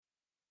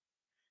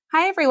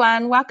Hi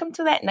everyone, welcome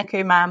to That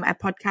NICU Mum, a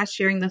podcast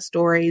sharing the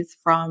stories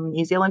from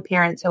New Zealand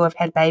parents who have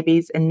had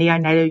babies in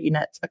neonatal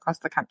units across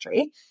the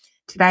country.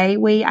 Today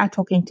we are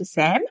talking to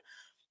Sam,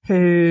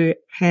 who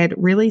had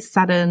really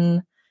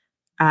sudden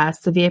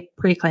severe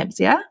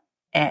pre-eclampsia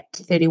at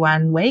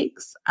 31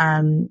 weeks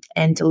and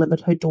delivered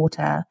her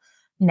daughter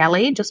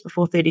Nellie just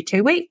before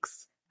 32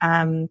 weeks.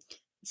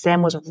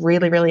 Sam was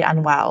really, really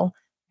unwell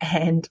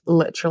and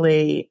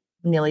literally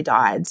nearly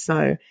died.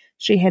 So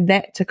she had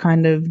that to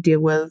kind of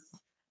deal with,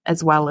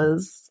 as well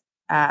as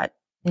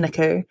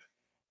NICU.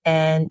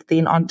 And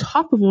then on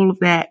top of all of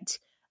that,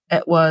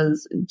 it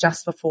was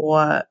just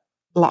before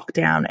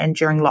lockdown and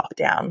during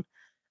lockdown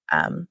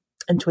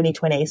in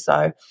 2020.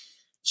 So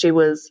she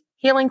was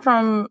healing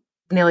from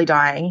nearly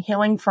dying,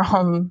 healing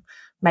from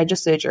major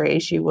surgery.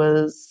 She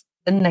was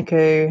in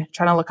NICU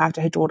trying to look after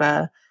her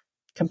daughter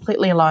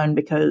completely alone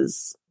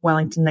because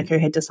Wellington NICU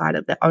had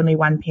decided that only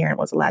one parent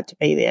was allowed to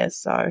be there.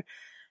 So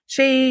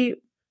she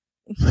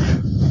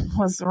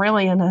was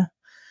really in the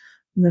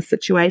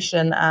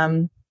situation.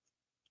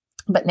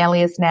 But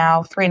Nellie is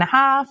now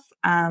 3.5.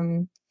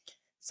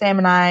 Sam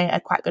and I are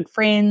quite good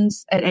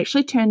friends. It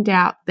actually turned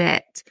out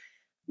that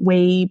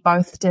we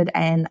both did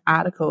an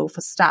article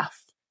for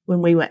Stuff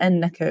when we were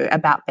in NICU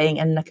about being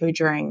in NICU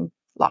during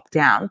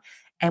lockdown.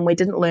 And we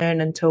didn't learn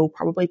until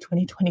probably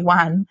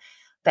 2021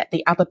 that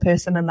the other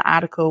person in the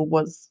article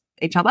was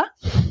each other.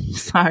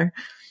 So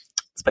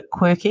it's a bit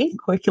quirky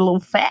little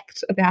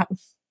fact about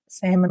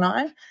Sam and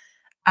I.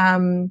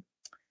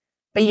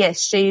 But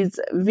yes, she's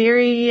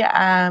very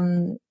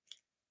open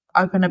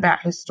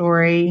about her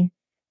story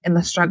and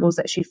the struggles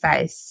that she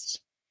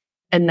faced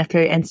in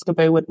NICU and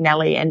Skaboo with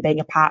Nellie and being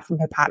apart from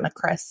her partner,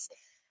 Chris,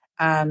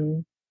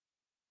 and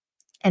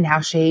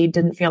how she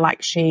didn't feel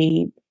like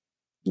she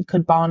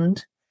could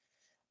bond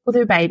with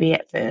her baby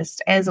at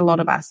first, as a lot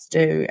of us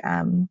do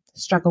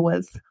struggle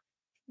with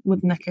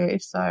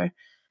NICU. So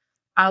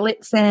I'll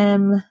let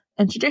Sam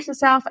introduce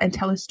herself and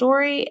tell her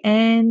story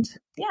and,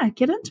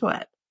 get into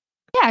it.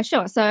 Yeah,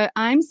 sure. So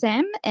I'm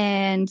Sam,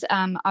 and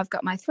I've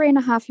got my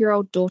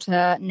 3.5-year-old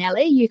daughter,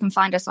 Nellie. You can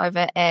find us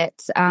over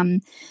at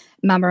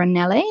Mama and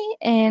Nellie,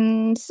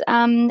 and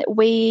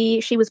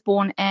she was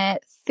born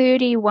at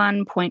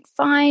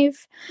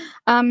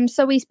 31.5.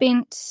 So we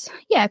spent,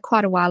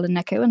 quite a while in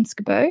NICU in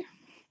Skaboo.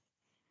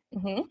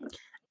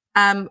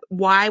 Mm-hmm.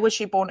 Why was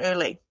she born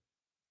early?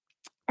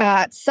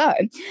 So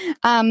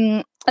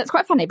it's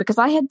quite funny because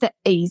I had the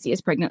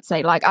easiest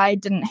pregnancy. Like, I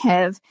didn't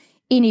have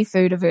any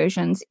food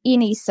aversions,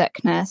 any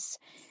sickness,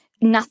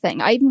 nothing.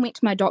 I even went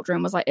to my doctor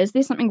and was like, is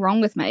there something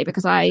wrong with me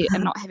because I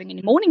am not having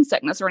any morning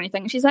sickness or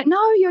anything? And she's like,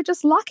 no, you're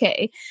just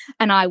lucky.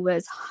 And I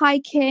was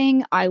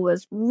hiking. I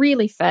was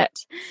really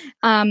fit.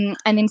 And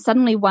then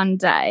suddenly one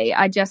day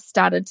I just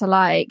started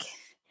to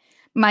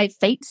my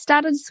feet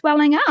started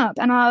swelling up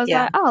and I was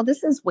like, oh,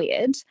 this is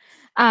weird.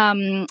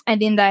 And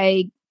then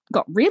they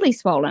got really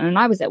swollen and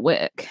I was at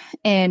work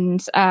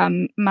and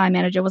my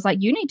manager was like,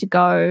 you need to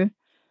go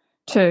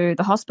to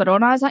the hospital.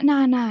 And I was like,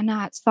 no,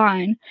 it's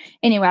fine.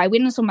 Anyway, I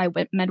went and saw my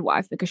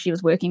midwife because she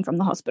was working from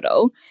the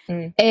hospital.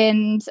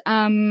 And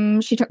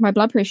she took my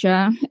blood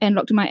pressure and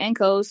looked at my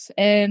ankles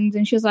and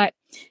then she was like,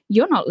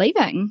 you're not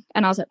leaving.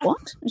 And I was like,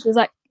 what? And she was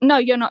like, no,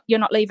 you're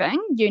not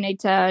leaving. You need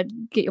to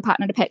get your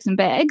partner to pack some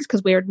bags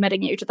because we're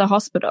admitting you to the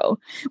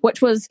hospital,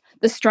 which was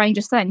the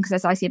strangest thing because,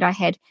 as I said, I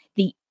had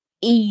the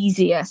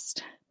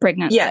easiest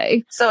pregnancy. Yeah,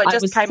 so it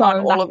just came on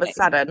all of a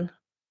sudden.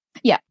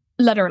 Yeah,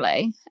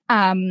 literally.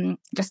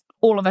 Just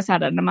all of a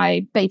sudden,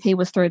 my BP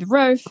was through the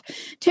roof.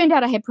 Turned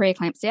out I had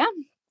pre-eclampsia.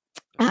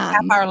 How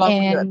far along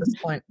were you at this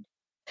point?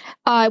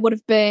 I would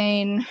have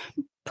been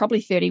probably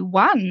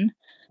 31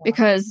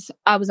 because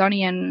I was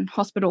only in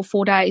hospital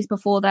 4 days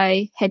before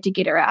they had to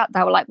get her out.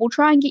 They were like, we'll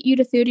try and get you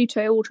to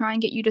 32. We'll try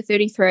and get you to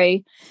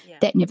 33. Yeah.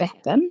 That never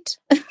happened.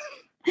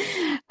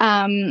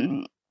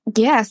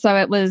 So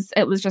it was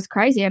just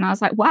crazy. And I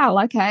was like, wow,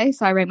 okay.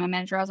 So I rang my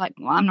manager. I was like,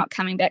 well, I'm not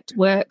coming back to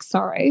work.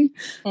 Sorry.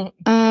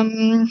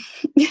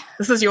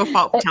 This is your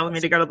fault for telling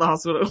me to go to the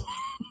hospital.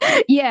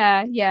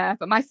 Yeah.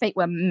 But my feet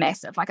were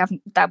massive.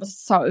 That was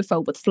so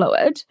filled with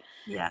fluid.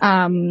 Yeah.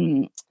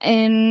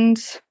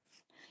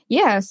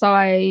 So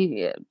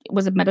I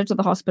was admitted to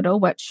the hospital,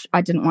 which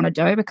I didn't want to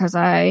do because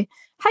I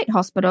hate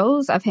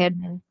hospitals. I've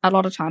had a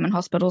lot of time in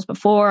hospitals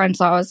before. And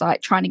so I was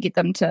like trying to get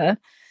them to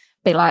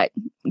be like,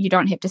 you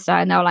don't have to stay.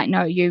 And they were like,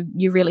 no, you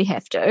really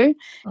have to.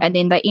 And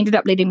then they ended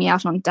up letting me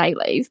out on day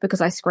leave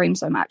because I screamed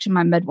so much and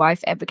my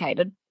midwife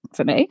advocated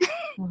for me.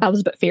 I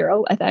was a bit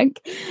feral, I think.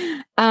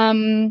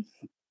 And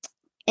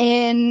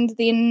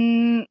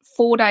then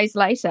 4 days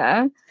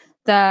later,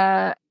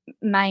 the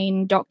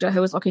main doctor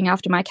who was looking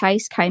after my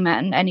case came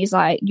in and he's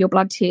like, your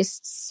blood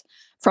tests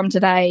from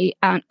today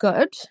aren't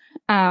good.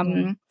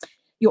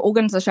 Your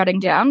organs are shutting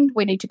down.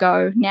 We need to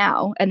go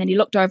now. And then he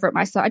looked over at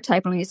my side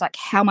table and he's like,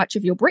 how much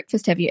of your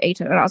breakfast have you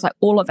eaten? And I was like,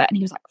 all of it. And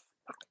he was like,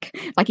 fuck.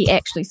 Like, he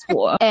actually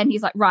swore. And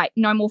he's like, right,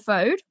 no more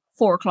food,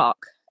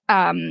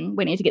 4:00.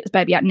 We need to get this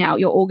baby out now.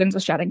 Your organs are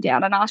shutting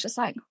down. And I was just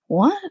like,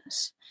 what?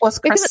 Was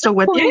Chris still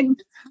with you?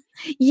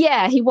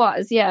 Yeah, he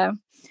was. Yeah.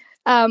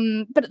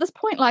 But at this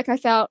point, like, I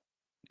felt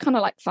kind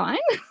of like fine.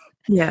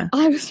 Yeah.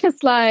 I was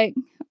just like,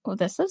 oh,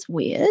 this is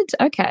weird.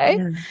 Okay.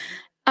 Yeah.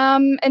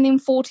 And then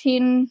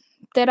 4:10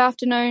 that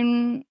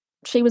afternoon,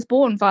 she was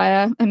born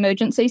via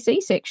emergency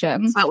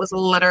C-section. So it was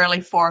literally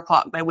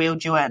 4:00 they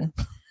wheeled you in.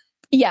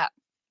 Yeah.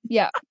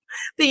 Yeah.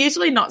 They're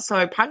usually not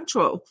so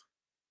punctual.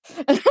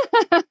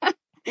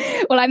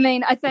 Well, I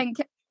mean, I think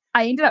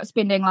I ended up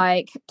spending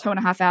like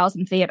 2.5 hours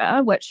in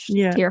theatre, which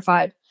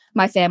terrified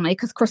my family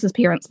because Chris's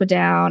parents were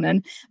down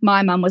and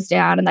my mum was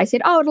down, and they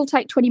said, oh, it'll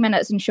take 20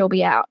 minutes and she'll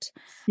be out.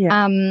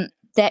 Yeah.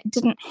 That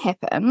didn't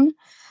happen.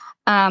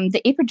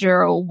 The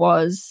epidural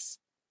was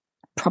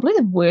probably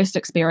the worst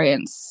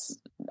experience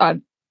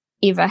I've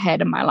ever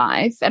had in my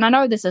life. And I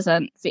know this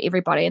isn't for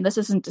everybody, and this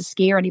isn't to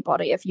scare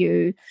anybody if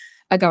you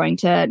are going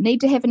to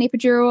need to have an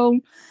epidural.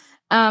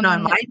 No,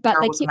 my but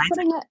epidural they was kept amazing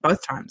putting it.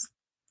 both times.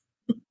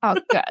 Oh,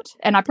 good.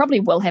 And I probably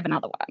will have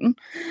another one.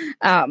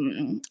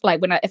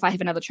 Like if I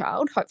have another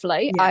child,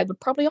 hopefully, I would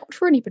probably opt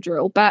for an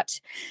epidural. But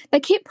they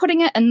kept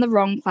putting it in the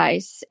wrong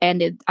place,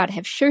 and I'd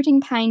have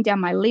shooting pain down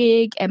my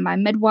leg. And my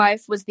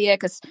midwife was there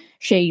because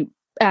she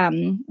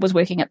was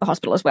working at the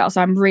hospital as well.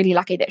 So I'm really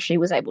lucky that she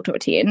was able to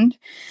attend.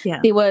 Yeah.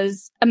 There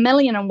was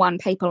 1,000,001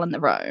 people in the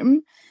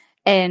room,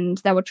 and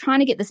they were trying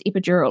to get this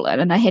epidural in,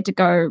 and they had to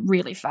go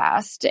really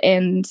fast.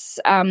 And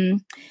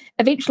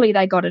eventually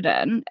they got it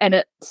in, and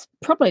it's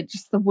probably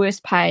just the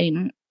worst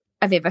pain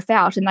I've ever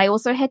felt. And they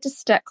also had to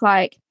stick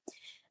like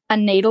a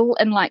needle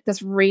in like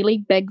this really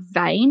big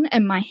vein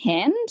in my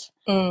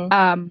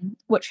hand,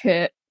 which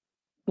hurt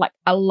like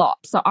a lot.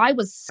 So I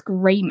was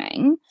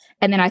screaming,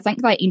 and then I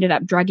think they ended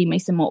up drugging me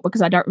some more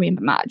because I don't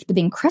remember much. But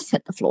then Chris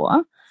hit the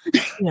floor.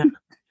 Yeah.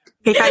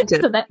 He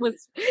fainted. So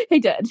he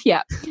did.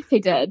 Yeah, he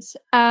did.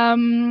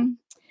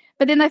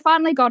 But then they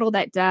finally got all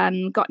that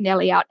done, got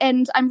Nellie out.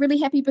 And I'm really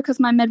happy because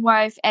my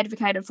midwife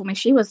advocated for me.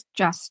 She's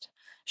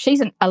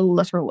a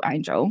literal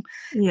angel.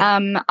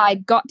 Yeah. I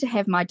got to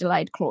have my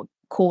delayed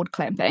cord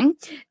clamping,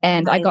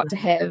 and I got to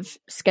have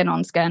skin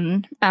on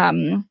skin,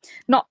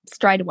 not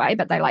straight away,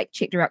 but they like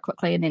checked her out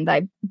quickly, and then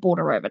they brought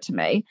her over to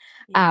me.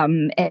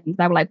 And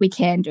they were like, we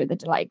can do the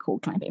delayed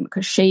cord clamping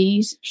because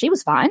she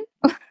was fine.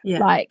 Yeah.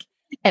 Like,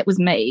 it was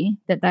me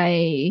that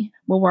they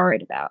were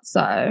worried about.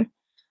 So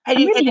had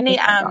you had any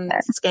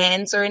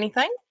scans or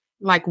anything,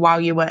 like while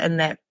you were in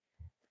that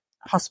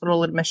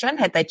hospital admission?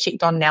 Had they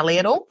checked on Nellie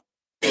at all?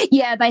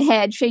 Yeah, they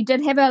had. She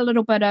did have a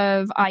little bit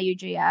of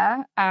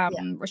IUGR,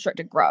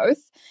 restricted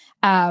growth,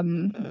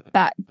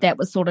 but that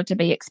was sort of to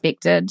be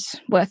expected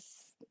with,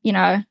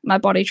 my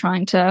body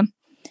trying to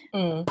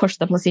push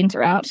the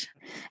placenta out.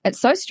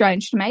 It's so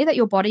strange to me that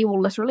your body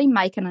will literally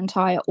make an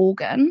entire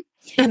organ.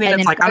 And then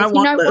it's like, I don't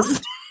want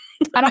this.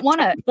 I don't want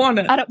it.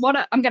 I don't want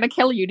it. I'm going to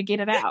kill you to get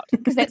it out,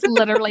 because that's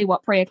literally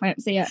what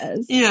pre-eclampsia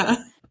is. Yeah.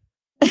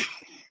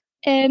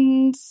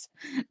 And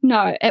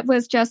no, it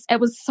was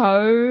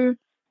so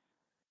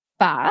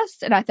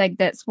fast, and I think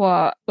that's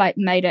what like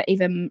made it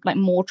even like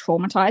more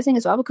traumatizing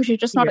as well, because you're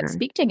just not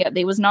expecting it.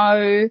 There was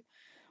no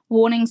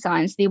warning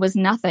signs. There was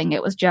nothing.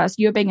 It was just,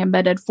 you're being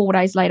admitted, 4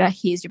 days later,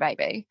 here's your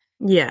baby.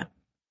 Yeah.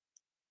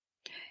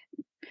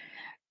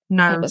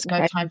 No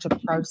time to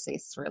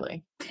process,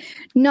 really.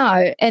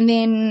 No. And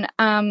then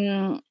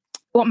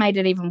what made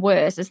it even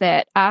worse is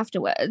that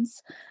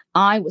afterwards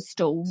I was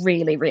still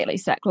really, really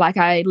sick. Like,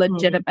 I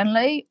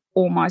legitimately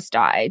almost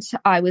died.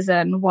 I was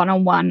in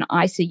one-on-one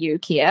ICU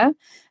care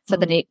for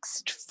the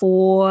next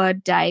 4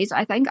 days,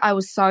 I think. I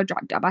was so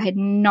drugged up. I had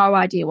no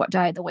idea what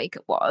day of the week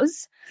it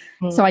was.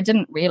 So I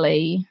didn't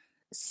really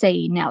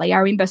see Nellie. I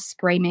remember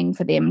screaming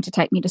for them to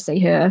take me to see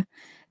her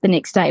the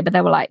next day, but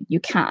they were like, you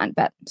can't.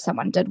 But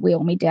someone did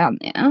wheel me down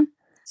there.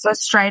 So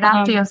straight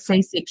after your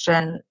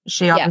C-section,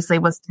 she obviously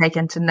was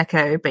taken to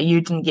NICU, but you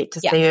didn't get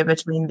to see her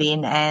between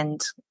then and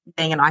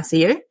being in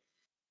ICU?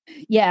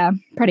 Yeah,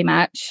 pretty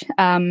much.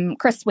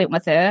 Chris went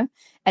with her,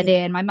 and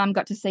then my mum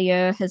got to see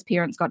her, his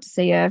parents got to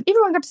see her,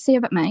 everyone got to see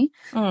her but me.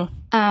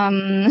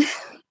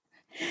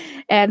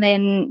 And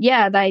then,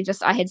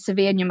 I had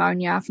severe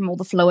pneumonia from all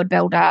the fluid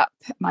build-up.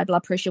 My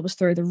blood pressure was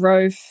through the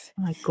roof.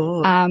 Oh, my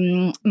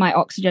God. My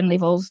oxygen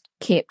levels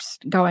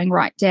kept going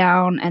right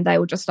down, and they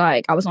were just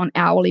like, I was on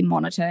hourly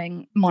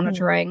monitoring.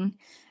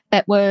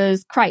 It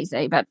was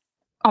crazy, but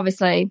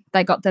obviously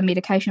they got the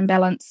medication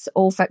balance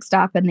all fixed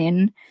up, and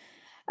then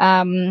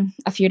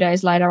a few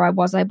days later I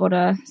was able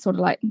to sort of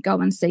like go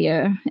and see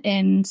her,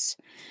 and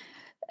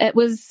it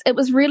was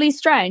really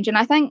strange. And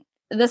I think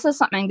this is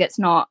something that's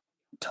not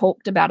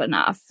talked about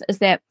enough, is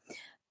that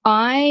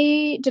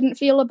I didn't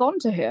feel a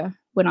bond to her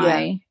when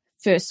I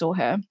first saw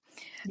her.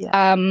 It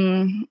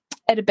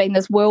had been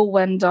this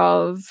whirlwind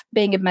of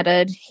being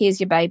admitted, here's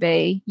your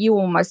baby, you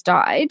almost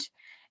died,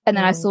 and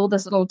then I saw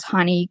this little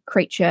tiny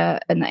creature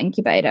in the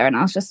incubator, and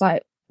I was just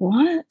like,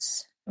 what?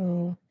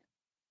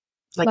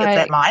 Like, is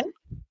that mine?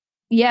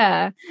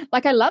 Yeah,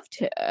 like, I loved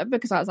her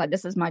because I was like,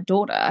 this is my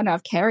daughter, and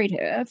I've carried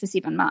her for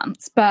 7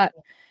 months, but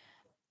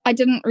I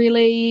didn't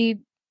really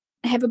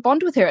have a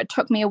bond with her. It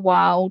took me a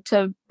while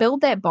to build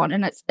that bond,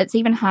 and it's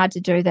even hard to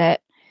do that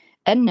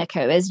in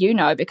NICU, as you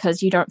know,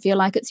 because you don't feel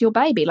like it's your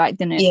baby. Like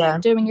the nurses are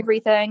doing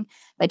everything.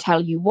 They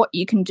tell you what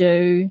you can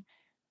do,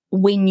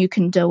 when you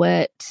can do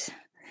it.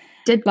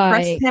 Did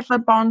Chris have a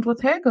bond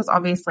with her? Because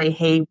obviously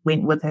he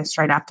went with her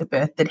straight after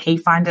birth. Did he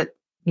find it,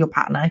 your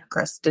partner,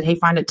 Chris, did he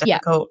find it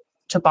difficult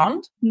to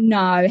bond?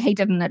 No, he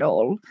didn't at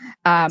all.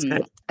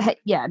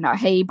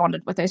 He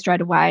bonded with her straight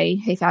away.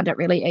 He found it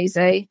really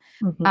easy.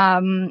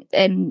 And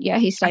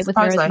he stayed with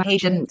her as much. He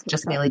didn't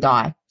just nearly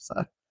die,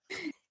 so.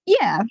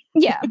 Yeah,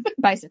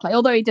 basically.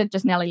 Although he did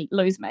just nearly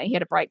lose me. He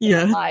had a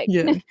breakdown,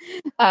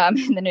 and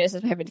the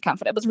nurses were having to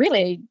comfort.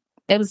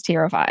 It was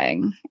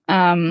terrifying.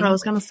 I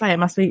was going to say, it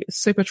must be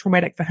super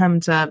traumatic for him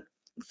to,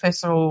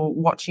 first of all,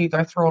 watch you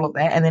go through all of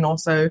that, and then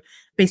also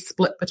be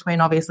split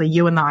between, obviously,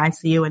 you in the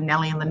ICU and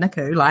Nellie in the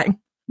NICU. Like,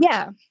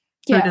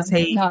 who does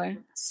he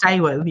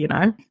stay with, you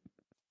know?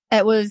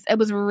 It was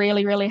a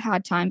really, really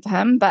hard time for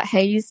him, but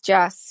he's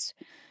just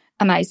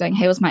amazing.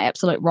 He was my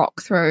absolute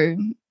rock through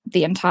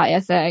the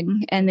entire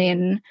thing. And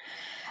then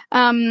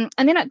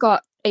it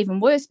got even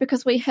worse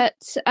because we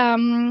hit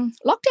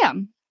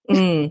lockdown.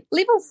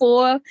 Level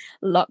 4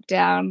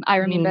 lockdown. I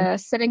remember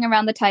sitting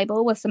around the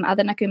table with some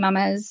other NICU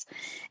mamas,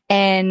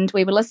 and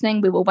we were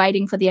listening. We were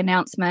waiting for the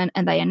announcement,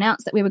 and they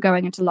announced that we were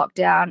going into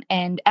lockdown.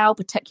 And our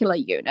particular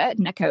unit,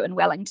 NICU in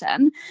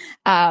Wellington,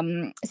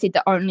 said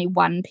that only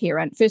one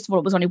parent. First of all,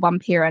 it was only one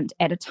parent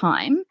at a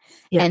time,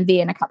 and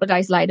then a couple of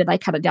days later, they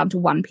cut it down to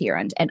one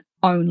parent and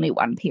only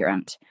one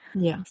parent.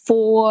 Yeah.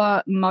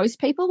 For most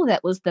people,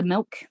 that was the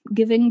milk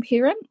giving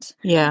parent.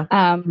 Yeah.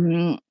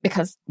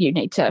 Because you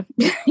need to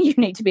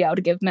be able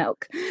to give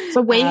milk.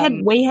 So we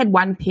had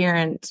one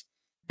parent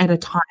at a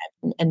time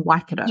in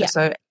Waikato. Yeah.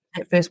 So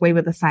at first we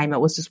were the same. It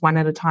was just one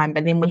at a time.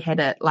 But then we had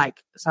it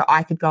so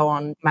I could go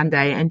on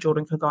Monday and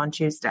Jordan could go on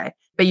Tuesday.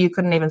 But you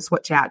couldn't even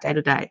switch out day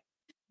to day.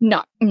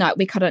 No,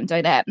 we couldn't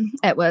do that.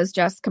 It was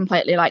just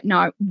completely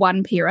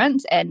one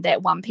parent, and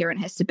that one parent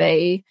has to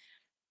be.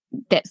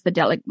 That's the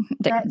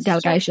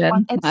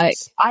delegation.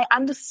 I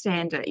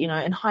understand it,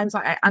 in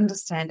hindsight, I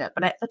understand it,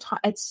 but at the time,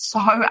 it's so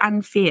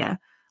unfair.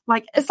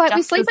 It's like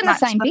we sleep in the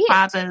same bed.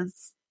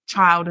 Father's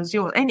child is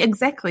yours, and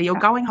exactly, you're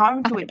going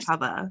home to each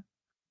other.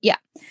 Yeah.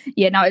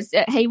 No,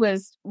 he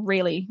was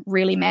really,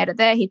 really mad at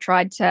that. He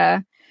tried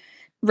to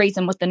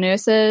reason with the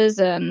nurses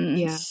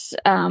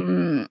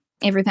and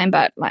everything,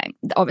 but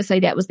obviously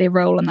that was their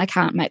rule, and they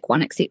can't make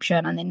one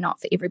exception, and then not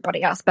for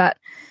everybody else, but.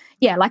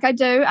 Yeah,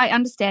 I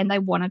understand they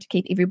wanted to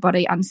keep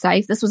everybody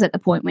unsafe. This was at the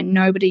point when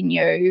nobody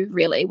knew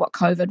really what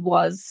COVID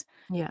was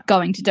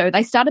going to do.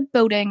 They started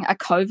building a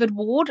COVID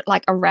ward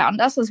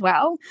around us as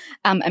well,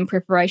 in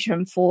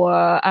preparation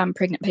for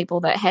pregnant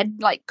people that had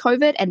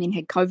COVID and then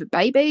had COVID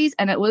babies,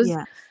 and it was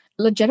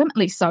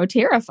legitimately so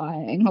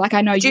terrifying.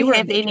 I know you were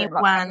in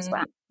as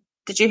well.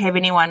 Did you have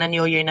anyone in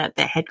your unit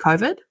that had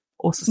COVID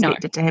or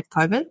suspected to have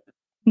COVID?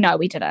 No,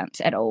 we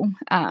didn't at all.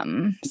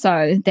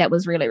 So that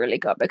was really, really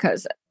good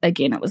because,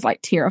 again, it was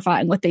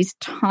terrifying with these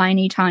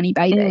tiny, tiny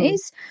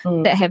babies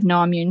that have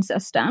no immune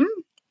system.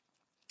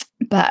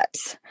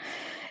 But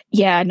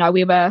no,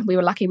 we were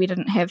lucky we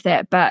didn't have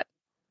that. But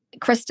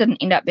Chris didn't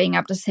end up being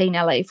able to see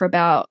Nellie for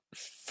about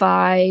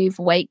 5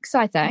 weeks,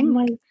 I think. Oh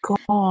my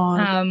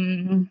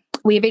God.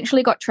 We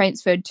eventually got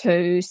transferred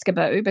to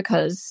Skiboo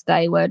because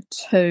they were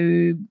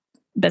too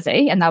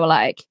busy, and they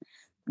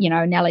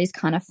were Nellie's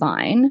kind of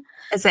fine.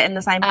 Is it in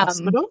the same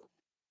hospital?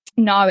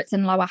 No, it's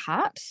in Lower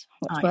Hutt,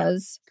 which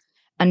was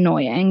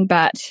annoying.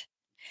 But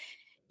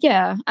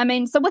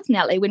so with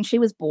Nellie, when she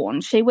was born,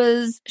 she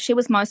was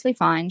mostly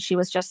fine. She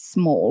was just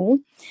small,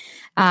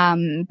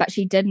 but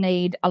she did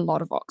need a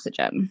lot of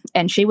oxygen,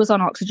 and she was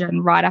on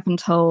oxygen right up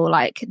until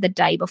the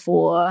day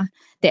before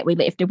that we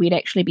left. We'd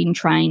actually been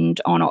trained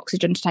on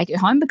oxygen to take her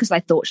home because they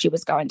thought she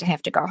was going to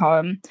have to go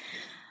home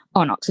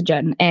on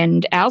oxygen.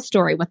 And our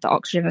story with the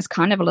oxygen is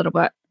kind of a little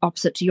bit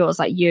opposite to yours.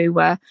 You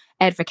were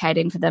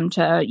advocating for them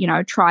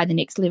to, try the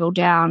next level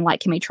down.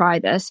 Can we try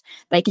this?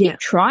 They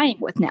kept trying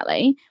with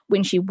Nellie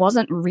when she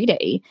wasn't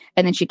ready.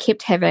 And then she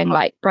kept having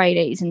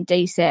Brady's and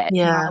DSAT.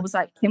 Yeah. And I was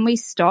like, can we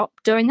stop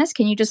doing this?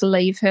 Can you just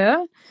leave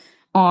her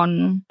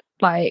on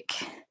the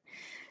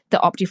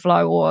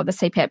Optiflow or the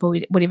CPAP or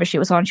whatever she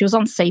was on? She was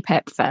on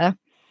CPAP for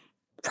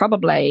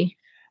probably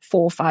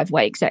 4 or 5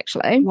 weeks,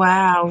 actually.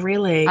 Wow,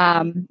 really?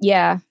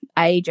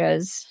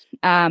 Ages.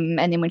 And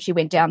then when she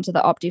went down to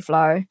the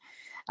Optiflow,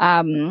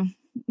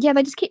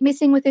 they just kept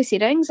messing with her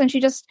settings, and she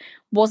just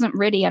wasn't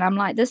ready. And I'm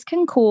like, this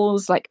can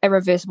cause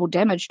irreversible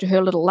damage to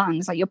her little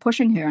lungs. You're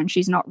pushing her and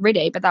she's not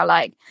ready. But they're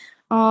like,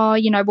 oh,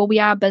 well, we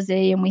are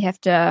busy and we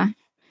have to,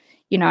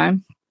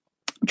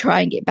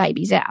 try and get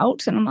babies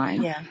out. And I'm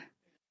like,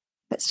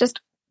 that's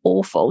just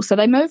awful. So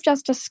they moved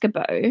us to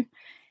Skiboo.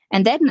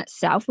 And that in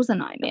itself was a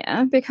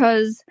nightmare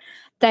because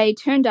they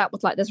turned up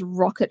with this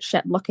rocket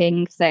ship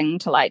looking thing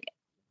to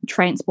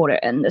transport her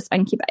in this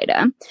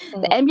incubator.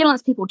 Mm. The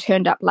ambulance people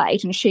turned up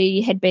late, and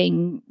she had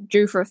been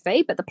due for a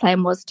feed, but the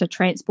plan was to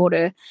transport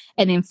her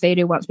and then feed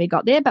her once we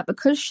got there. But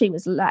because she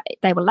was late,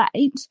 they were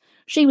late,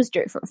 she was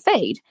due for a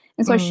feed.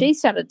 And so she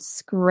started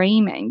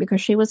screaming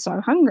because she was so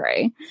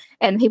hungry.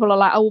 And people are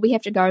like, oh, well, we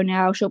have to go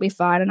now, she'll be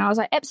fine. And I was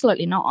like,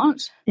 absolutely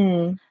not.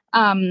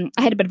 I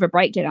had a bit of a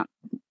breakdown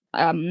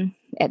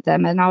at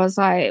them, and I was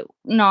like,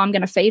 no, I'm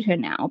going to feed her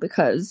now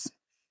because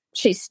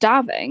she's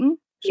starving.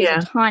 She's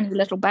a tiny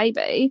little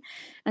baby.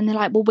 And they're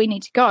like, well, we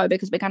need to go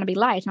because we're going to be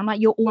late. I'm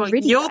like, you're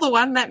already you're late. the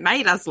one that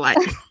made us late.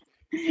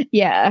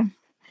 Yeah.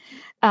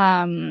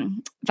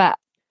 But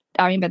I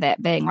remember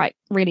that being like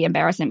really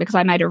embarrassing because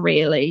I made a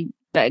really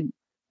big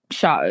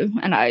show,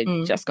 and I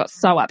just got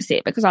so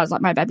upset because I was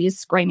like, my baby is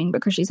screaming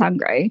because she's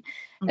hungry,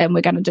 and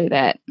we're going to do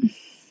that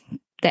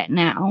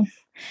now.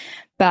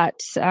 But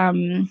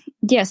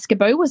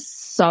Skiboo was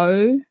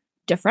so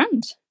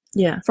different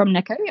from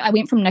NICU. I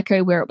went from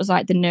NICU where it was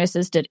like the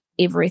nurses did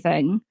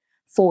everything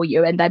for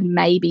you, and they'd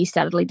maybe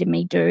started letting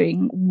me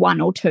doing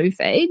 1 or 2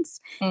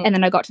 feeds, and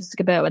then I got to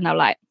Skiboo and they were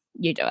like,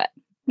 you do it.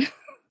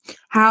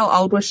 How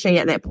old was she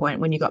at that point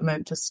when you got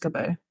moved to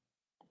Skiboo?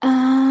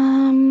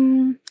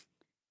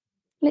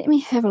 Let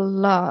me have a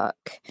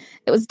look.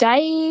 It was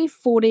day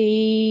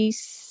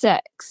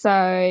 46,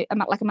 so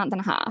like a month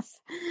and a half.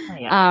 Oh,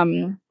 yeah.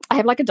 I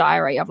have like a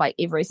diary of like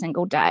every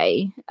single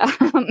day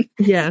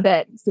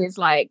that says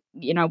like,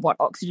 you know, what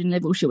oxygen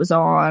level she was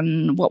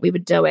on, what we were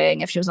doing,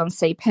 if she was on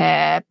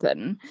CPAP,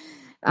 and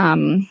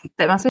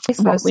that must be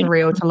so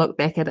surreal to look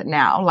back at it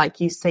now.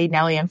 Like you see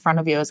Nellie in front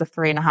of you as a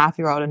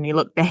 3.5-year-old, and you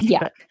look back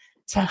at it.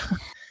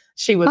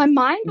 She was 1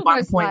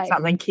 point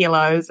something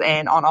kilos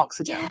and on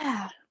oxygen.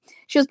 Yeah.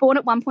 She was born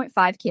at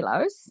 1.5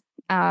 kilos.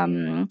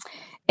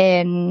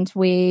 And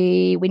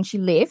when she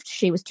left,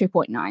 she was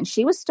 2.9.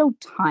 She was still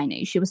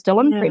tiny. She was still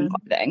in prem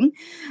clothing.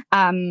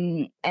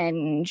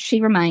 And she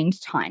remained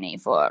tiny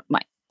for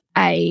like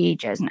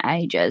ages and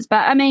ages.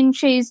 But I mean,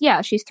 she's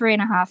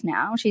 3.5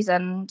 now. She's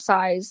in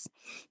size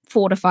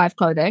 4 to 5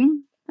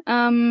 clothing.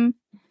 There's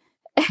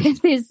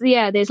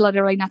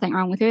literally nothing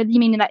wrong with her. You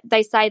mean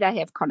they say they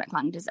have chronic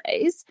lung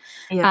disease.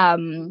 Yeah.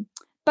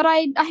 But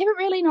I haven't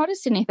really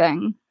noticed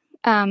anything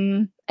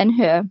in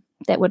her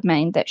that would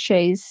mean that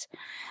she's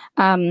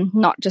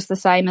not just the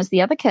same as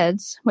the other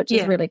kids, which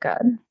is really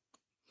good.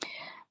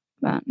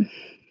 But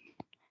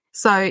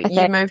so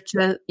you moved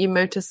to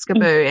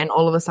Skiboo, and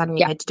all of a sudden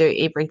you had to do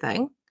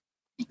everything.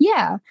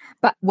 Yeah,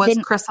 but was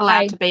Chris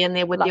allowed to be in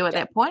there with you at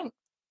that point?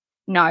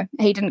 No,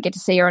 he didn't get to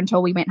see her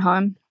until we went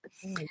home.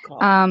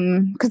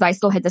 Because they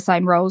still had the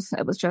same roles.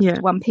 It was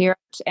just one parent,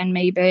 and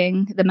me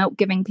being the milk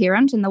giving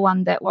parent and the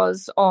one that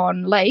was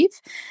on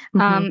leave.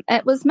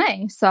 It was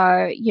me.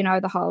 So, you know,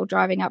 the whole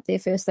driving up there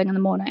first thing in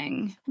the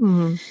morning,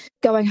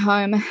 going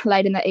home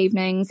late in the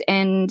evenings,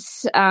 and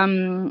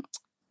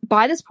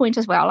by this point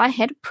as well, I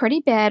had a pretty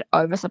bad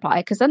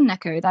oversupply because in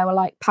NICU they were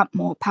like, pump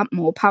more, pump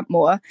more, pump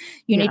more.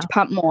 You need to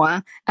pump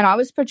more. And I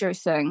was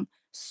producing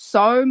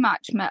so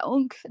much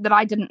milk that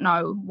I didn't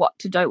know what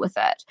to do with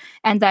it.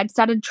 And they'd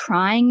started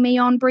trying me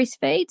on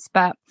breastfeeds,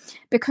 but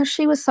because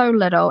she was so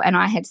little and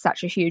I had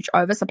such a huge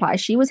oversupply,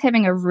 she was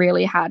having a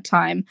really hard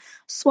time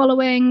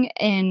swallowing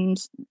and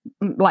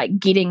like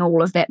getting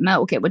all of that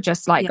milk. It would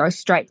just like go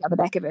straight down the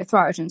back of her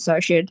throat. And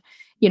so she'd,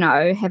 you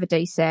know, have a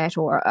DSAT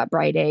or a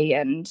Brady,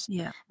 and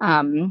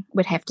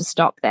we'd have to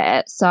stop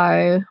that.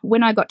 So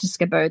when I got to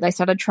Skiboo, they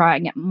started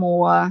trying it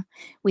more.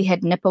 We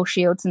had nipple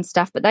shields and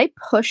stuff, but they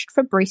pushed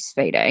for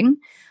breastfeeding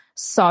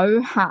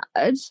so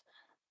hard.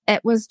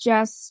 It was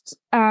just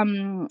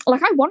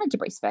like I wanted to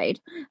breastfeed.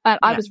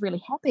 I was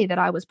really happy that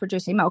I was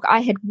producing milk.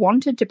 I had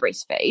wanted to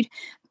breastfeed,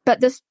 but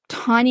this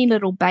tiny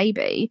little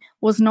baby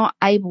was not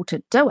able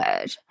to do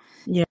it.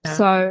 Yeah.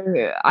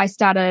 So I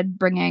started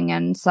bringing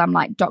in some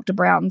like Dr.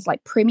 Brown's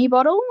like preemie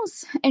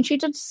bottles, and she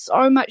did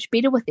so much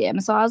better with them.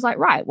 So I was like,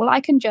 right, well,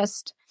 I can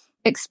just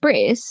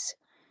express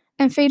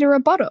and feed her a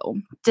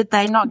bottle. Did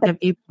they not give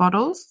you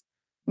bottles?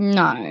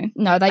 No,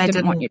 they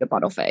didn't want you to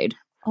bottle feed.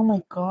 Oh my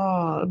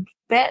God.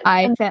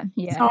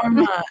 So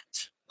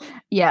much.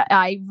 Yeah,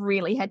 I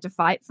really had to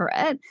fight for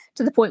it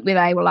to the point where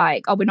they were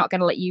like, oh, we're not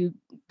going to let you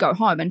go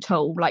home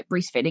until like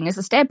breastfeeding is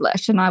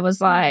established. And I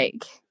was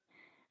like,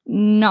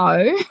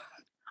 no.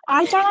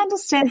 I don't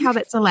understand how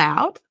that's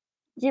allowed.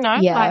 You know,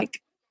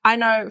 like I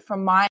know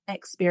from my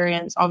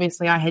experience,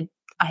 obviously I had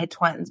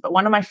twins, but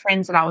one of my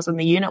friends that I was in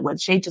the unit with,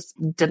 she just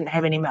didn't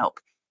have any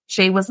milk.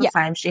 She was the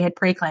same. She had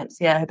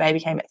pre-eclampsia. Her baby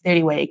came at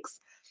 30 weeks.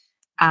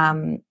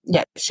 Her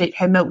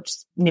milk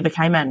just never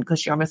came in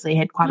because she obviously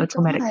had quite a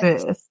traumatic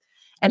birth.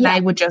 And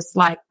they were just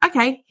like,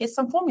 okay, here's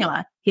some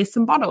formula. Here's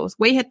some bottles.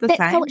 We had the same.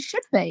 That's how it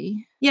should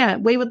be. Yeah,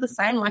 we were the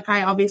same. Like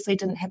I obviously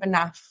didn't have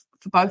enough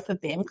for both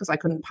of them because I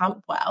couldn't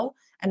pump well.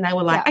 And they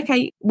were like,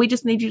 okay, we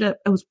just need you to,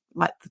 it was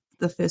like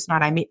the first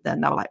night I met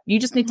them, they were like, you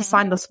just need to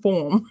sign this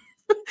form.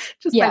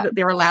 Just say that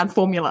they're allowed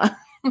formula.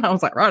 And I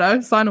was like,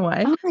 righto, sign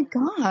away. Oh my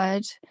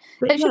God.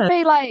 It should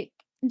be like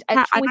a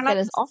choice that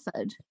is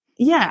offered.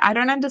 Yeah, I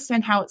don't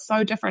understand how it's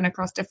so different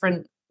across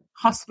different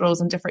hospitals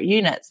and different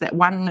units that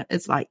one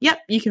is like, yep,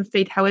 you can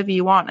feed however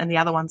you want, and the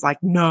other one's like,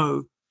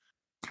 no.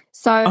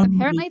 So Only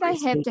apparently they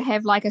have to breastfeed.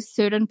 have like a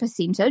certain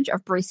percentage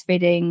of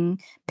breastfeeding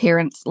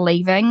parents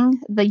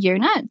leaving the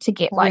unit to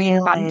get like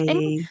funding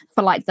Really?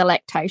 for like the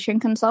lactation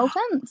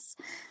consultants.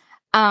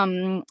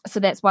 So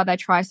that's why they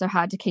try so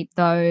hard to keep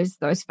those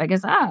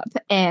figures up.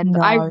 And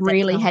I No, that's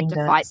really had to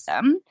fight horrendous.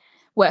 them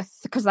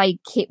because they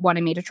kept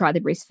wanting me to try the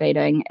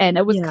breastfeeding, and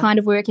it was Yeah. kind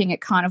of working,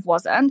 it kind of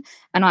wasn't.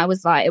 And I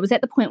was like, it was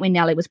at the point where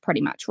Nellie was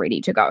pretty much ready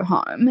to go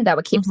home. They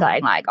were kept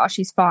saying like, oh,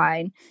 she's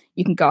fine,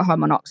 you can go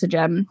home on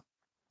oxygen,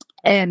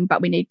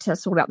 but we need to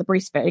sort out the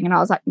breastfeeding. And I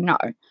was like, no,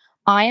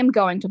 I am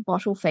going to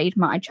bottle feed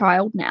my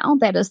child now.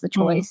 That is the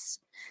choice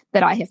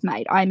that I have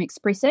made. I am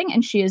expressing,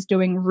 and she is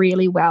doing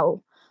really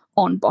well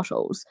on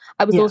bottles.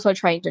 I was also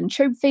trained in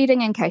tube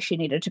feeding in case she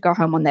needed to go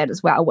home on that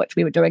as well, which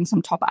we were doing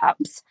some top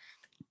ups.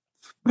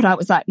 But I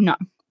was like, no,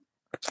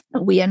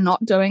 we are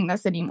not doing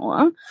this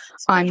anymore.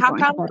 So I'm how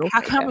going to come bottle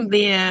how feed come her.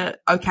 they're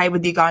okay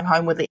with you going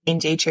home with the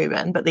NG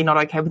tubing, but they're not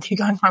okay with you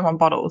going home on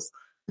bottles?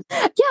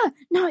 Yeah,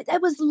 no,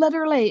 it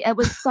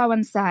was so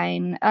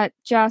insane. They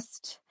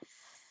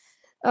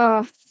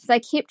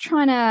kept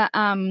trying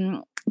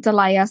to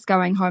delay us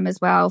going home as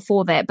well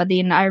for that. But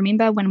then I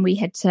remember when we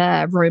had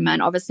to room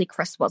in, obviously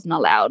Chris wasn't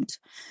allowed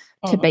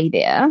to be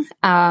there.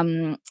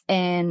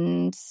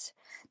 And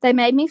they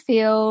made me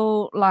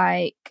feel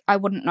like I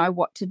wouldn't know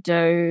what to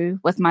do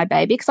with my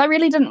baby, because I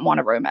really didn't want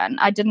to room in.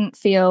 I didn't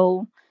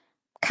feel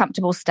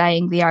comfortable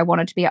staying there. I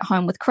wanted to be at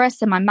home with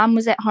Chris, and my mum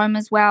was at home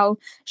as well.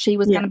 She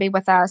was going to be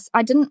with us.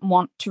 I didn't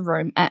want to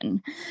room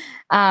in.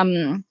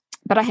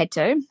 But I had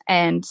to.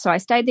 And so I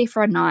stayed there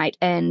for a night,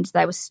 and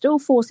they were still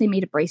forcing me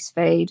to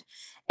breastfeed.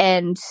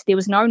 And there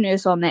was no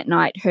nurse on that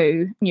night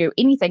who knew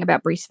anything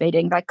about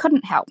breastfeeding. They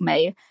couldn't help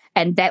me.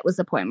 And that was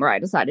the point where I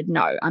decided,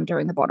 no, I'm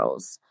doing the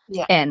bottles.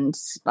 Yeah. And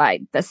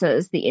like, this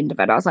is the end of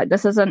it. I was like,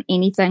 this isn't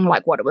anything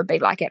like what it would be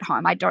like at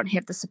home. I don't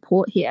have the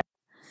support here.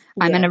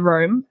 I'm in a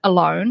room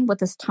alone with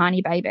this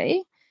tiny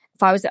baby.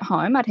 If I was at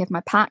home, I'd have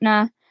my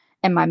partner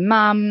and my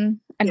mum,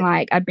 and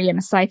like I'd be in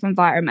a safe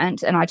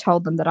environment. And I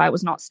told them that I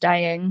was not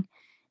staying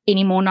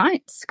any more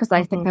nights because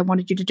they think they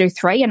wanted you to do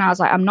 3. And I was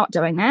like, I'm not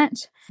doing that.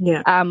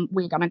 Yeah.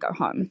 We're going to go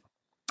home.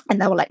 And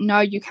they were like, no,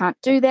 you can't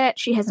do that.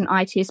 She has an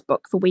eye test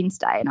booked for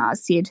Wednesday. And I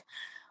said,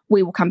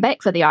 we will come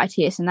back for the eye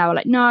test. And they were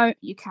like, no,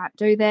 you can't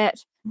do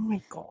that. Oh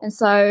my God. And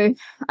so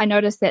I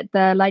noticed that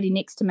the lady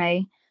next to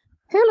me,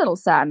 her little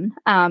son,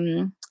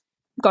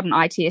 got an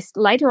eye test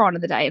later on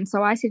in the day. And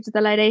so I said to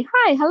the lady,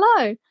 hi,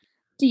 hello,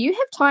 do you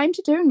have time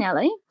to do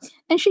Nellie?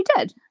 And she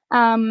did.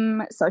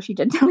 So she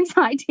did Nellie's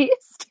eye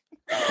test.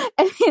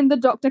 And then the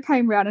doctor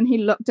came round and he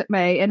looked at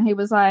me and he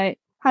was like,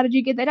 how did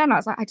you get that done? I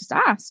was like, I just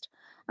asked.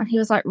 And he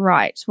was like,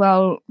 right,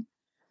 well,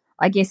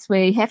 I guess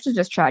we have to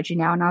discharge you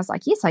now. And I was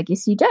like, yes, I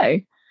guess you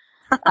do.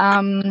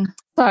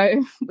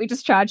 So we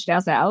discharged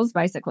ourselves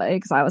basically,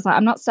 because I was like,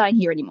 I'm not staying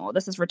here anymore.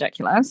 This is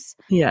ridiculous.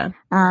 Yeah.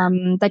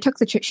 They took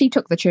she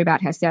took the tube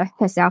out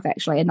herself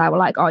actually, and they were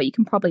like, oh, you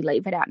can probably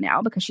leave it out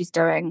now because she's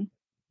doing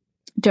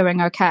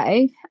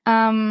okay.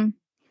 And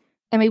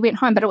we went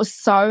home, but it was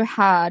so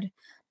hard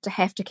to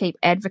have to keep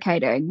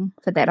advocating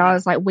for that. I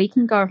was like, we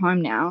can go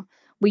home now.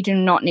 We do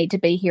not need to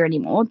be here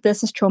anymore.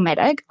 This is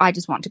traumatic. I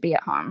just want to be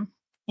at home.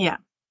 Yeah.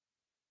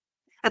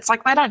 It's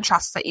like they don't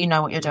trust that you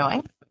know what you're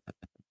doing.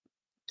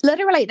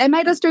 Literally, they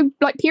made us do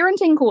like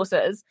parenting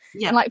courses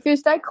Yeah. and like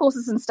first aid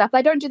courses and stuff.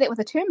 They don't do that with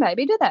a term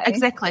baby, do they?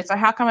 Exactly. So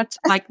how come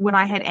like when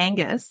I had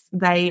Angus,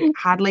 they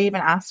hardly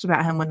even asked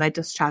about him when they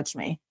discharged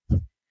me.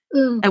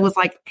 It was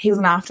like he was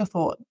an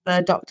afterthought.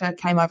 The doctor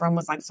came over and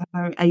was like, so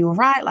are you all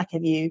right? Like,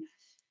 have you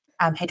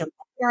had your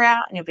hair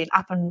out and you've been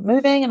up and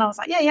moving? And I was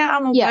like, yeah,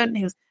 I'm all good. And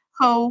he was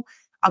cool.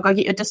 I'll go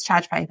get your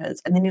discharge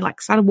papers. And then he like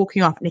started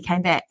walking off and he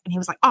came back and he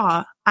was like,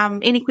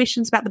 any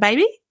questions about the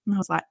baby? And I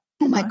was like,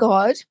 oh my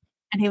God.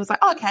 And he was like,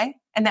 oh, okay.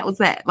 And that was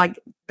that. Like,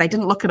 they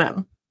didn't look at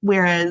him.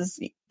 Whereas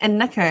in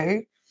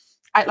NICU,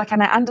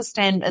 and I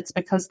understand it's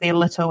because they're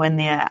little and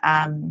they're,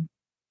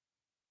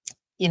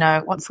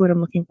 what's the word I'm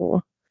looking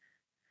for?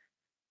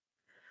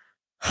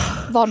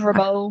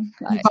 Vulnerable.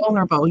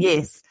 Vulnerable,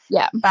 yes.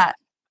 Yeah. But,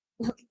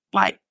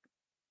 like,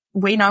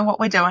 we know what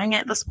we're doing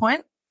at this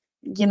point,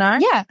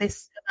 Yeah. They're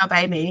still our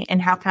baby,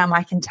 and how come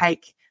I can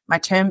take my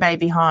term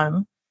baby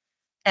home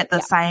at the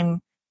same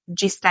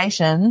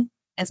gestation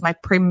as my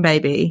prem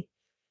baby,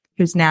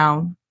 who's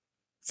now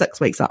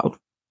 6 weeks old,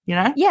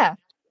 Yeah.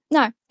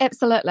 No,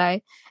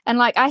 absolutely. And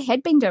like I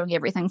had been doing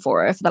everything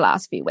for her for the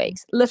last few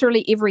weeks,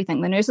 literally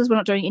everything. The nurses were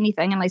not doing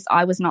anything unless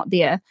I was not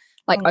there,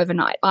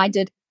 overnight. I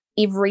did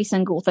every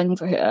single thing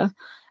for her.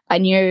 I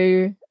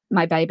knew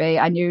my baby.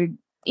 I knew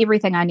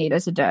everything I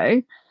needed to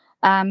do.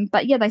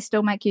 But yeah, they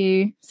still make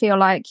you feel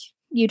like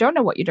you don't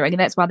know what you're doing. And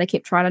that's why they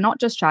kept trying to not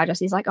discharge us.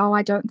 He's like, oh,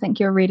 I don't think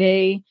you're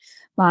ready.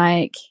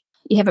 Like,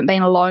 you haven't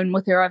been alone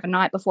with her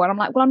overnight before. And I'm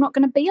like, well, I'm not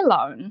going to be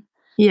alone.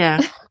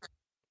 Yeah.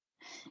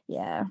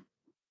 Yeah.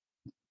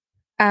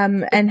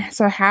 And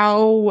so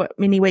how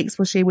many weeks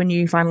was she when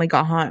you finally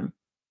got home?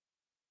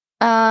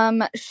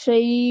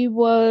 She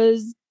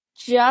was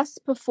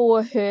just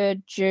before her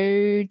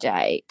due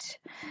date,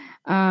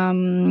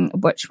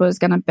 which was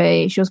going to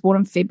be, she was born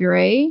in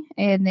February,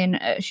 and then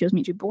she was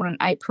meant to be born in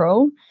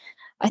April.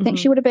 I think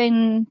she would have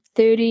been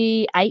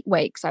 38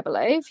 weeks, I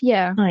believe.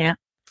 Yeah. Oh, yeah.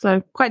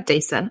 So quite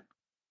decent.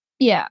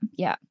 Yeah.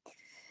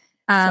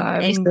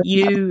 And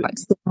you, like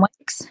 7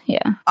 weeks.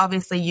 Yeah.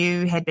 obviously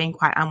you had been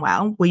quite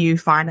unwell. Were you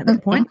fine at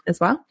that point as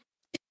well?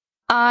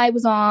 I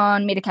was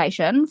on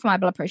medication for my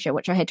blood pressure,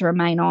 which I had to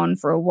remain on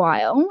for a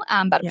while.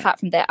 But apart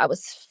from that, I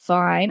was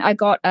fine. I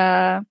got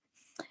a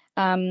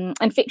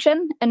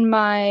infection in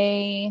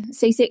my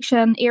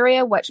C-section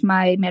area, which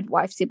my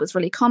midwife said was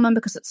really common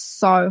because it's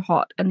so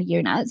hot in the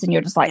units and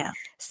you're just like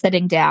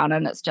sitting down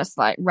and it's just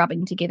like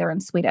rubbing together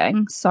and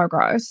sweating. So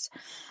gross.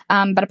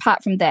 But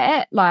apart from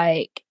that,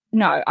 like,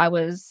 no, I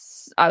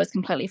was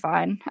completely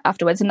fine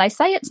afterwards. And they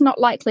say it's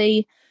not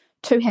likely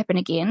to happen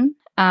again.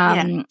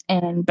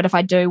 But if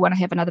I do want to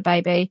have another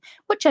baby,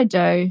 which I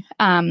do,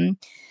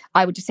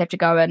 I would just have to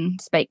go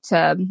and speak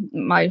to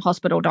my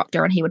hospital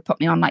doctor and he would put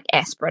me on like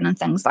aspirin and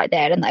things like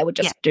that, and they would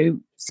just do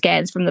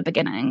scans from the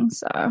beginning.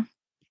 So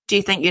do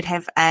you think you'd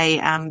have a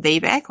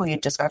VBAC, or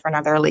you'd just go for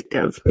another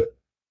elective?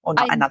 Or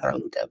not another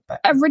elective,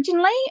 but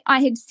originally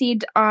I had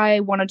said I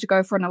wanted to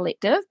go for an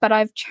elective, but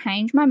I've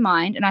changed my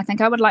mind and I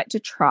think I would like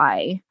to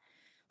try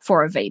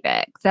for a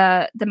VBAC.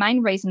 The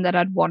main reason that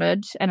I'd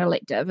wanted an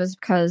elective is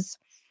because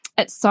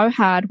it's so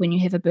hard when you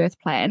have a birth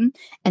plan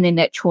and then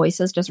that choice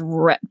is just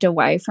ripped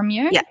away from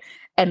you. Yeah.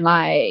 And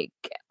like,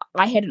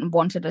 I hadn't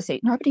wanted a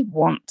C. Nobody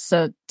wants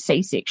a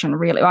C-section,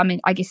 really. I mean,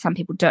 I guess some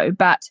people do,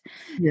 but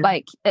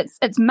like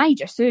it's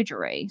major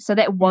surgery. So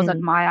that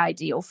wasn't my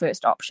ideal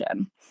first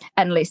option,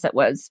 unless it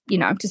was, you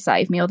know, to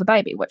save me or the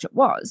baby, which it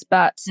was.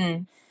 But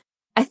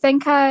I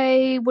think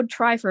I would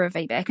try for a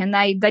VBAC. And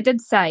they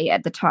did say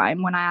at the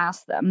time when I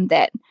asked them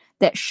that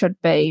should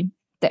be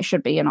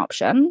an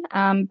option.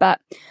 But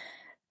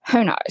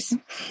who knows?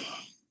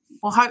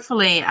 Well,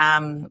 hopefully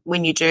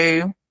when you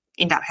do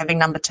end up having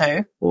number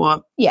 2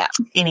 or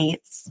any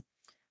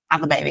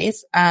other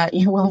babies,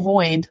 you will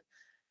avoid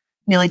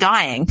nearly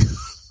dying.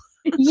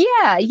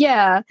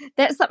 Yeah.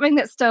 That's something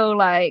that's still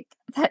like,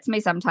 hits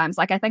me sometimes.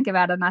 Like I think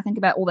about it and I think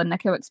about all the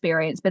NICU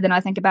experience, but then I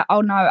think about,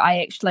 oh no,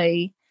 I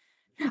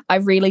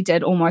really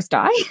did almost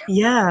die.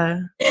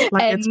 Yeah.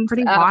 Like it's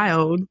pretty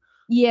wild.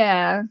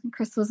 Yeah,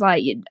 Chris was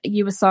like,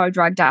 you were so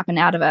drugged up and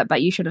out of it,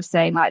 but you should have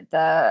seen like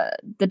the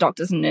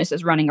doctors and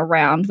nurses running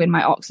around when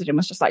my oxygen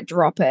was just like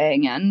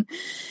dropping, and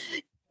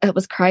it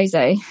was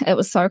crazy. It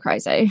was so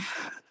crazy.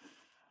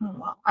 Oh,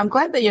 well, I'm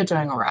glad that you're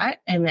doing all right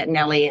and that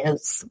Nellie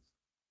is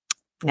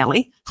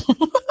Nellie.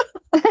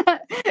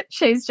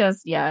 She's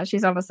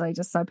honestly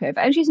just so perfect.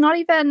 And she's not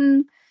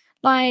even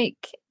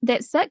like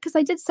that sick, because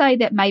they did say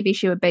that maybe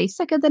she would be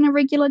sicker than a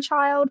regular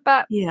child,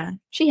 but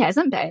she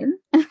hasn't been.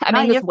 I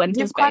mean, this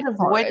winter's quite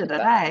avoided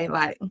it, eh?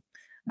 Like,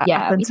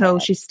 up until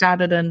she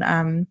started in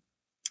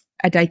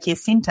a daycare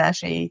centre,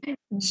 she's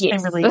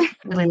been really,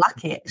 really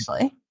lucky,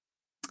 actually.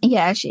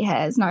 Yeah, she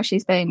has. No,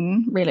 she's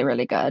been really,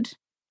 really good.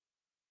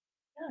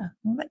 Yeah,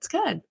 well, that's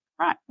good.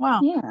 Right.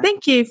 Well,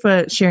 thank you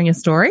for sharing your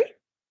story.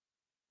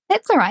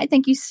 That's all right.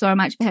 Thank you so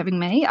much for having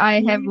me.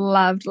 I have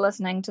loved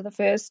listening to the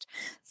first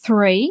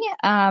 3,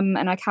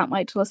 and I can't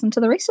wait to listen to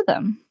the rest of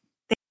them.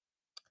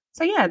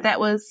 So, yeah,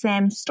 that was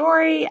Sam's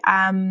story.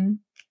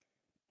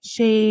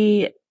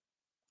 She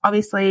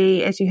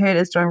obviously, as you heard,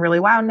 is doing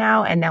really well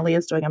now, and Nellie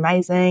is doing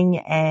amazing.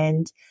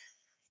 And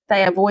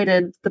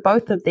the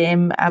both of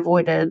them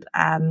avoided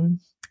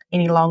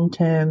any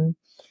long-term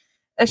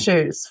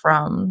issues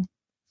from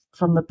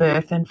the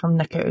birth and from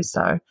NICU.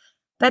 So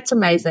that's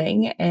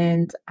amazing.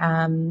 And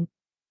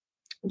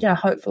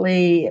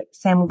hopefully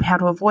Sam will be able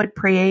to avoid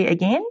pre-E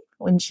again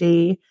when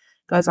she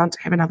goes on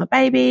to have another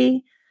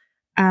baby.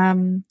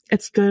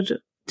 It's good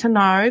to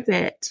know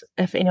that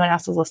if anyone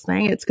else is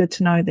listening, it's good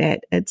to know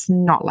that it's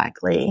not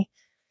likely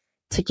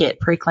to get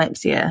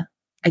pre-eclampsia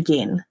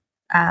again.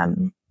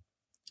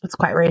 It's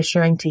quite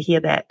reassuring to hear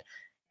that.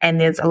 And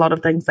there's a lot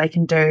of things they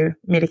can do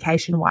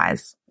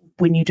medication-wise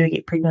when you do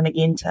get pregnant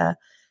again to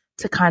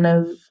kind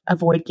of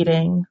avoid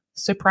getting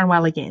super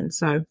unwell again.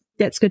 So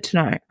that's good to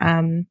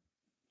know.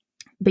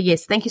 But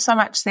yes, thank you so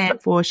much, Sam,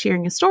 for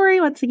sharing your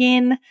story once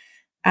again.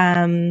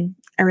 I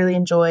really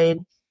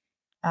enjoyed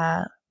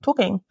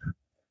talking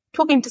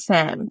to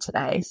Sam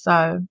today.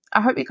 So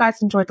I hope you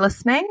guys enjoyed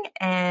listening,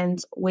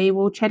 and we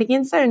will chat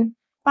again soon.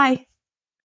 Bye.